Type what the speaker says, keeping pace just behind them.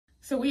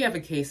So we have a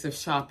case of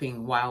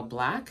shopping while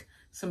black.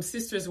 Some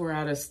sisters were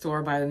at a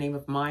store by the name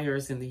of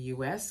Myers in the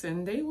US,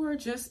 and they were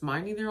just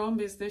minding their own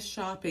business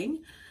shopping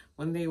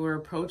when they were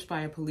approached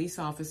by a police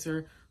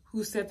officer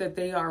who said that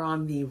they are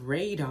on the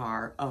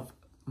radar of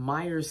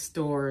Myers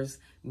store's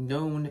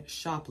known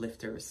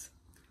shoplifters.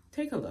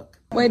 Take a look.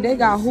 Wait, they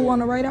got who on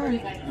the radar? You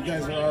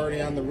guys are already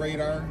on the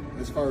radar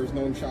as far as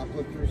known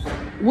shoplifters?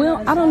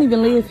 Well, I don't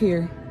even live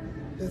here.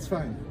 That's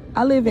fine.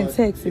 I live in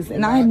Texas,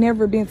 and I have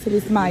never been to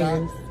this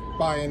Myers.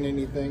 Buying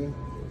anything,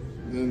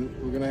 then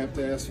we're gonna have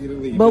to ask you to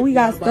leave. But we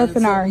got stuff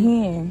in our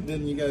hand.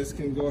 Then you guys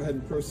can go ahead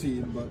and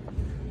proceed, but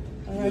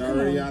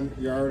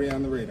you're already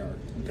on the radar.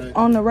 Okay.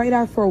 On the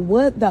radar for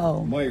what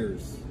though?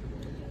 Myers.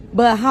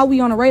 But how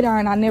we on the radar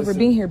and I never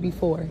been here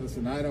before?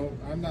 Listen,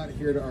 I'm not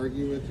here to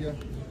argue with you.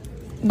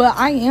 But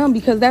I am,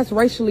 because that's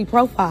racially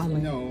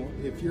profiling. No,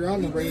 if you're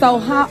on the radar. So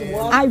how?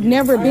 I've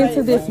never been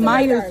to this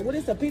Myers. What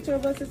is a picture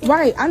of us?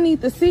 Right, I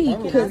need to see.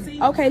 Cause,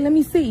 okay, let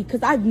me see.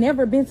 Because I've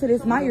never been to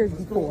this Myers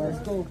before.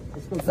 Let's go.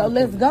 So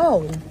let's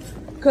go.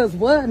 Because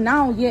what?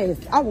 Now, yes,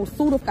 I will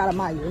sue the fuck out of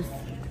Myers.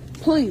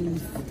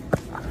 Please.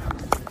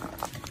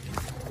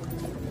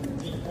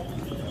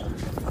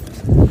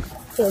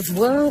 Because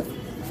what?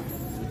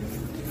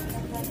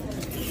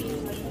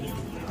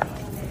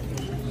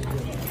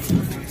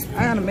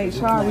 I gotta make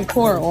sure I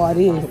record all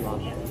this.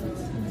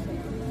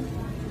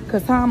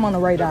 Cause how I'm on the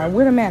radar?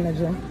 We're the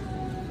manager.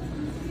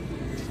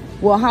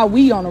 Well, how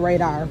we on the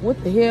radar?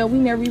 What the hell? We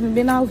never even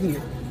been out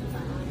here.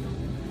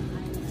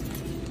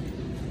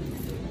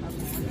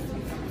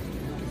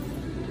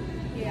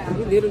 Yeah,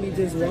 we literally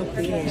just walked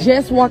in.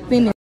 Just walked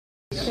in.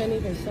 Can't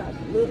even shop.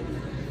 Look.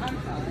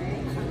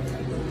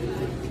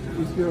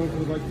 These girls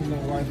would like to know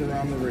why they're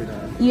on the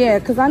radar. Yeah,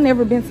 cause I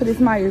never been to this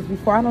Myers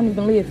before. I don't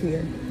even live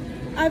here.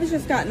 I was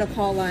just gotten a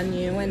call on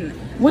you, and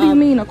What do you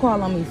mean a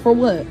call on me? For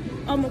what?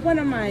 one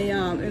of my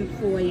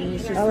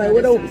employees just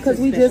Because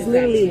we just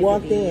literally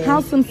walked in.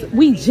 How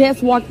we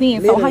just walked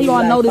in, so how Literally y'all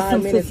like noticed 5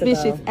 some minutes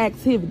suspicious ago.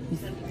 activities?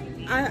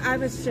 I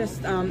was just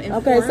informed.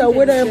 Okay, so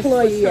where the and just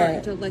employee was starting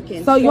at? to look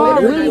into So y'all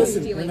it. really-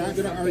 Listen, we're not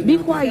gonna argue. Be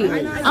with quiet.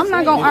 you. I'm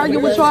not gonna argue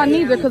with y'all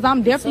neither, because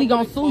I'm definitely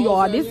gonna sue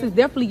y'all. This is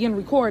definitely getting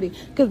recorded,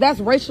 because that's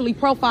racially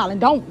profiling.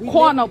 Don't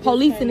call no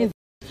police in this,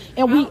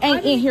 and we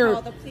ain't in here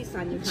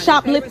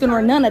shoplifting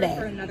or none of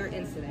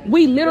that.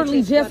 We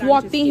literally just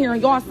walked in here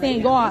and y'all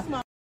saying y'all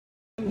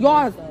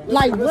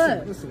like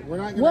what? Listen, we're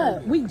not gonna What?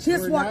 argue. We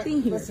just We're walked not-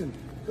 in here. Listen,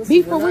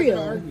 Be we're for not real.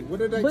 gonna argue. What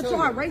did I But tell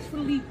y'all you?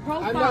 racially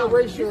profiling. I'm not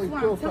racially This is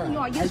what I'm telling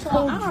y'all. profiling. Yes, I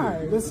y'all told are.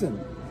 you. Listen,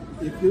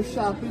 if you're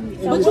shopping,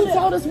 But you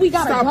told us we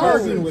gotta stop go.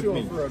 arguing with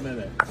me. For a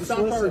minute. Stop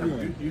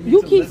arguing.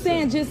 You keep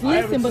saying just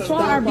listen, but y'all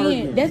are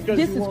being, this Because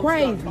is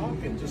crazy.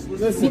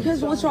 Listen,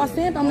 Because what y'all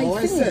saying don't all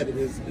make I sense. said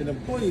is an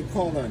employee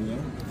called on you,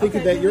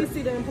 thinking that can you're. we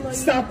see the employee?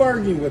 Stop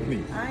arguing with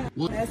me.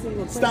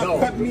 Stop No,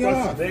 cutting me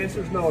off. The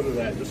answer is no to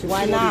that. Just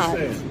Why what not?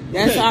 he's saying.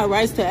 That's our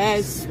rights to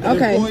ask.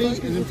 Okay.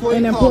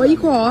 An employee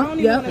called.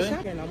 Yep.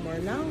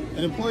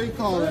 An employee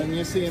called and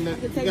you're saying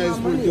that you guys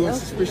were doing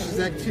suspicious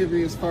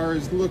activity as far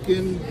as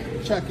looking,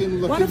 checking.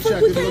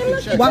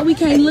 Why we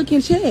can't look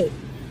and check?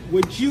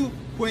 Would you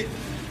quit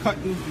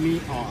cutting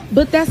me off?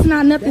 But that's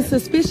not nothing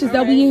suspicious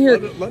that we in here.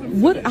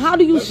 What? How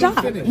do you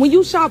shop? finish. When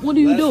you shop, what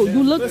do?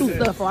 You look through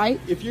stuff, right?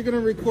 If you're gonna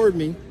record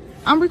me,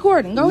 I'm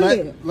recording. Go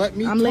ahead. let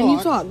me. I'm letting you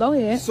talk. Go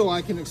ahead. So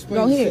I can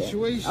explain Go the ahead.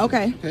 situation.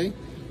 Okay. Okay.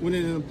 When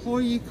an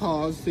employee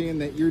calls saying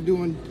that you're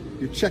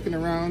checking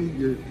around,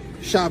 you're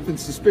shopping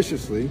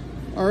suspiciously.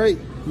 All right,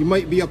 you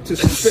might be up to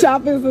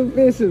Shopping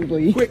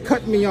suspiciously. Quit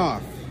cutting me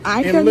off. I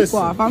ain't and cutting you listen.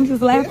 off. I'm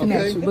just laughing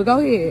at Okay? you. But go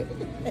ahead.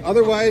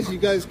 Otherwise, you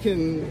guys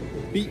can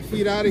beat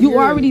feet out of here. You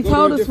already and go to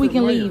told a us we different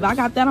can leave. Myers. I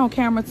got that on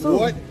camera too.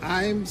 What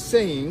I'm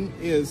saying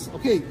is,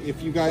 okay,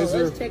 if you guys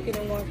are,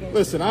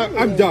 listen,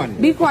 I'm done.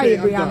 Be quiet,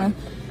 Okay, I'm Brianna.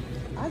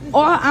 done.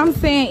 All I'm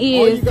saying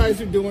All you is, guys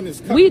are doing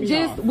is cutting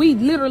me off. we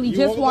literally You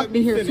just won't walked let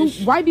in me here.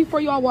 finish. Right before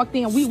y'all walked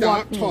in, we Stop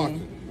walked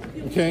talking,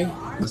 in. okay?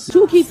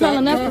 You keep Stop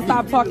telling us to talking.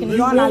 stop talking, and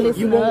y'all not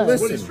listening to won't us.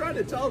 listen. What he's trying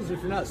to tell us is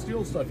if you're not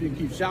stealing stuff, you can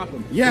keep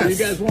shopping. Yes. So you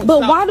guys won't But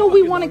stop why do we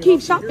talking want to long keep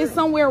enough shopping hear.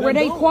 somewhere where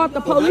Then they don't. called the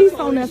Well, police that's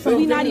all on he's us and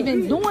we saying. not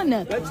even doing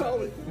nothing? That's all.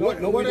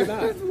 What, No, what, we did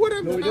not. what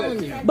I'm No, we telling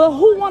didn't. you. But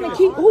who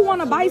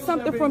want to buy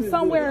something from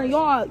somewhere and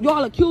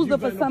y'all accused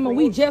us of something?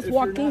 We just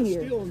walked in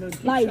here.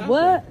 Like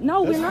what?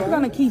 No, we're not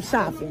gonna keep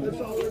shopping.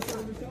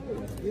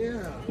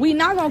 We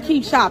not gonna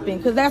keep shopping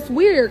because that's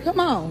weird. Come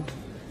on,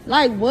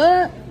 like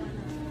what?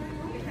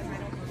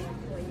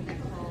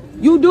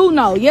 You do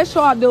know, yes,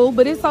 y'all do,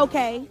 but it's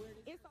okay.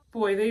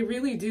 Boy, they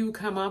really do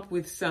come up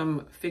with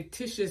some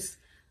fictitious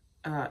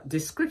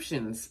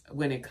descriptions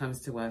when it comes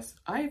to us.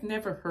 I've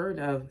never heard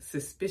of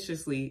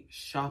suspiciously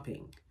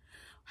shopping.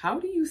 How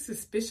do you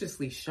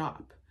suspiciously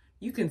shop?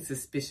 You can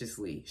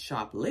suspiciously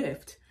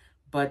shoplift,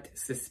 but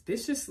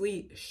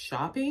suspiciously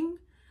shopping?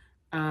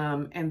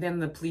 And then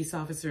the police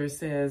officer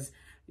says,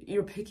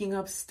 you're picking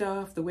up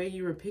stuff the way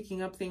you were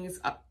picking up things.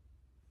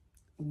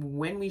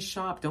 when we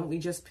shop, don't we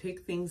just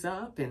pick things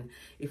up? And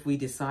if we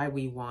decide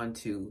we want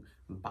to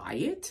buy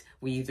it,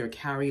 we either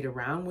carry it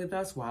around with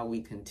us while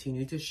we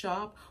continue to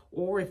shop,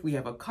 or if we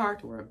have a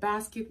cart or a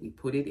basket, we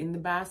put it in the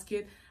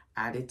basket,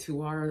 add it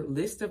to our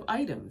list of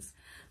items.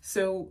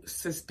 So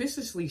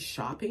suspiciously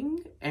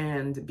shopping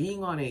and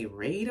being on a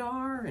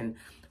radar and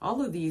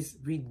all of these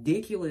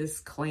ridiculous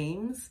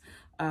claims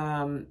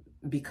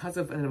because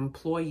of an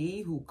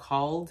employee who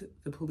called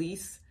the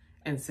police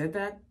and said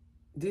that,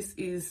 this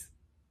is,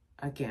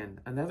 again,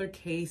 another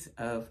case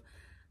of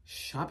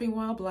shopping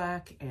while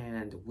black,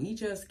 and we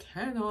just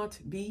cannot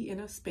be in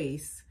a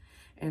space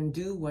and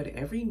do what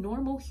every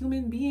normal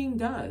human being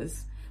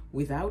does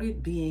without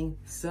it being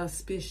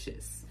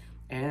suspicious.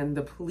 And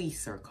the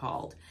police are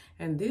called.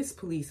 And this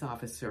police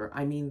officer,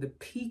 I mean, the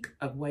peak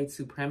of white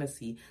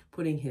supremacy,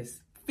 putting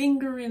his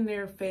finger in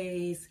their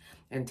face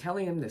and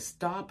telling them to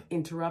stop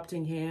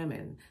interrupting him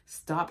and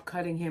stop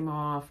cutting him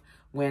off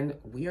when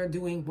we are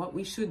doing what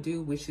we should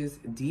do, which is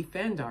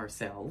defend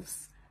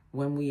ourselves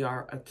when we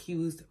are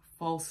accused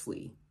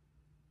falsely.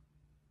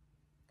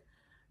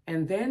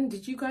 And then,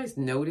 did you guys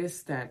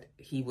notice that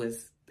he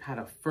had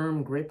a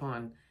firm grip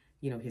on,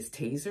 his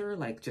taser,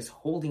 like just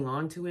holding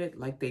on to it,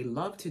 like they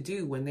love to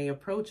do when they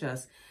approach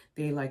us?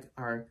 They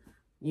are,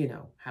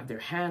 have their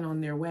hand on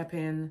their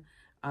weapon.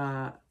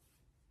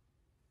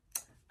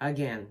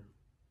 Again,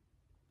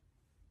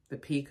 the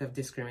peak of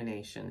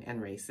discrimination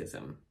and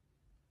racism.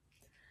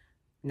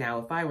 Now,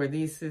 if I were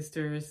these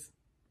sisters,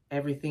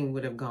 everything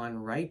would have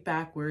gone right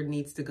back where it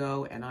needs to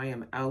go, and I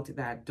am out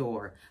that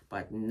door.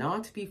 But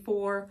not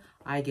before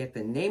I get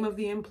the name of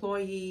the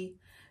employee,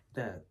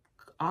 the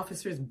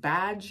officer's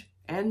badge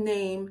and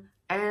name,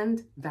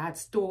 and that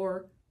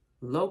store,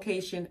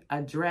 location,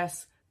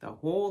 address, the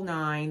whole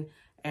nine,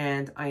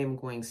 and I am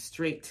going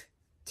straight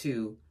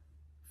to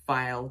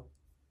file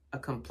a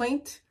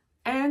complaint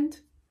and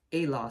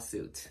a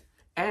lawsuit,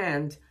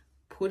 and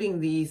putting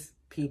these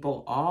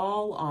people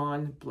all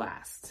on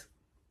blast.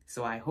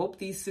 So I hope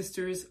these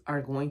sisters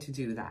are going to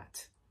do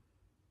that.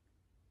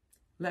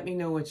 Let me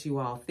know what you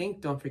all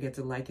think. Don't forget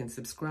to like and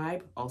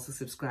subscribe. Also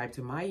subscribe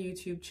to my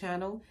YouTube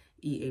channel,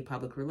 EA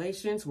Public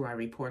Relations, where I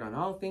report on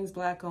all things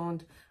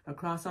Black-owned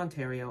across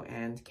Ontario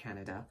and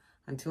Canada.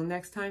 Until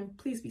next time,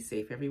 please be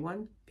safe,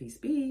 everyone. Peace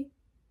be.